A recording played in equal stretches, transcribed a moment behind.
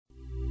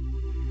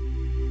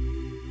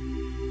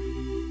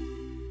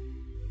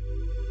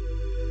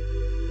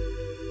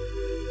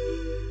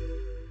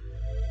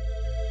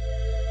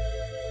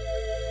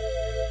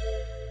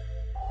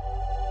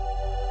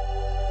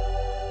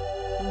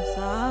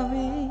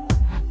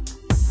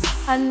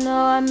I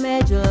know I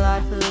made your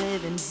life a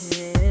living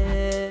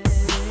hell,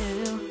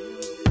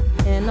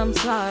 and I'm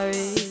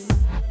sorry.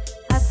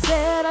 I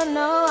said I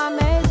know I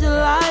made your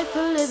life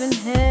a living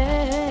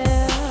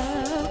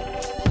hell,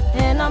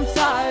 and I'm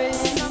sorry.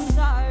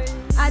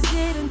 I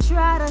didn't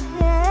try to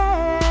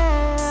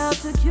help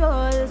to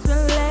cure this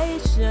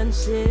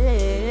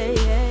relationship.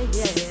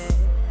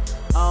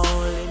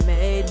 Only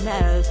made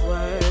matters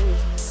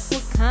worse.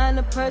 What kind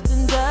of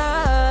person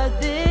does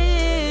this?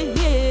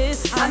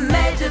 I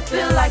made you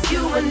feel like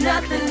you were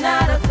nothing,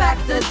 not a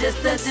factor, just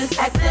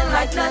acting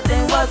like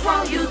nothing was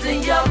wrong,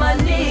 using your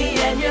money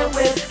and your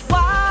will.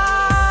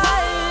 Why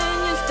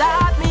didn't you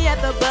stop me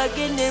at the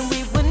beginning?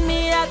 We wouldn't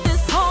meet at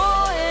this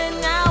point.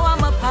 Now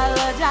I'm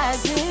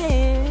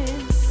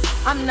apologizing.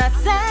 I'm not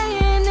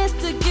saying this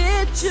to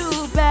get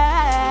you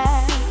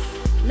back.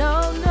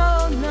 No,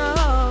 no, no.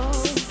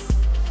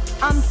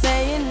 I'm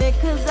saying it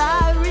 'cause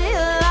I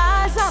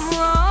realize I'm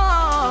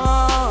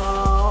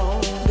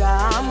wrong.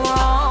 God, I'm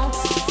wrong.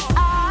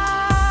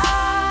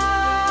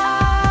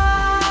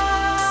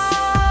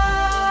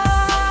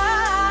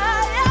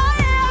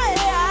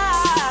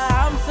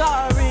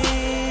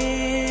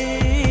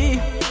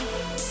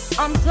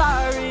 I'm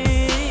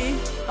sorry.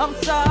 I'm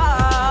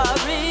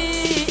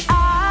sorry.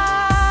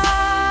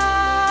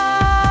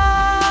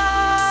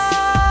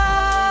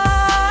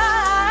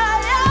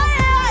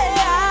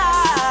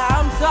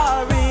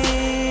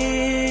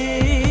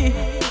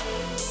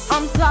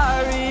 I'm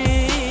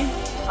sorry.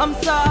 I'm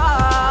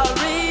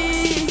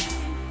sorry.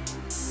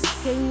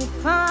 Can you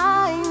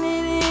find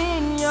it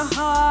in your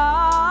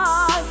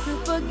heart to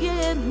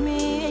forgive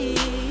me?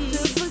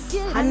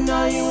 I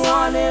know you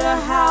wanted a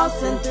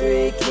house and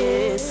 3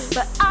 kids,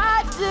 but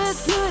I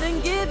just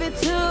couldn't give it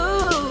to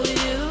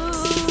you.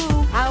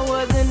 I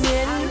wasn't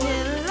in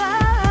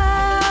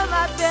love.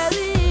 I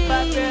barely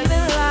even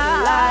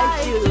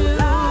liked you.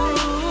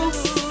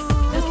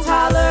 Just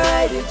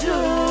tolerated you,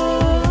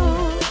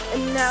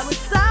 and now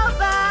it's over.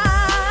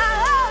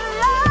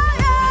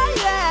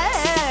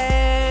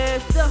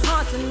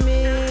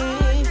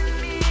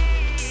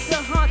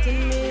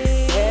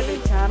 Every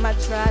time I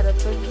try to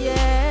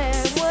forget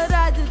what I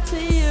did to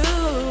you,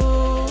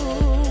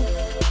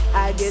 I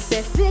get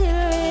that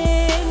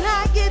feeling.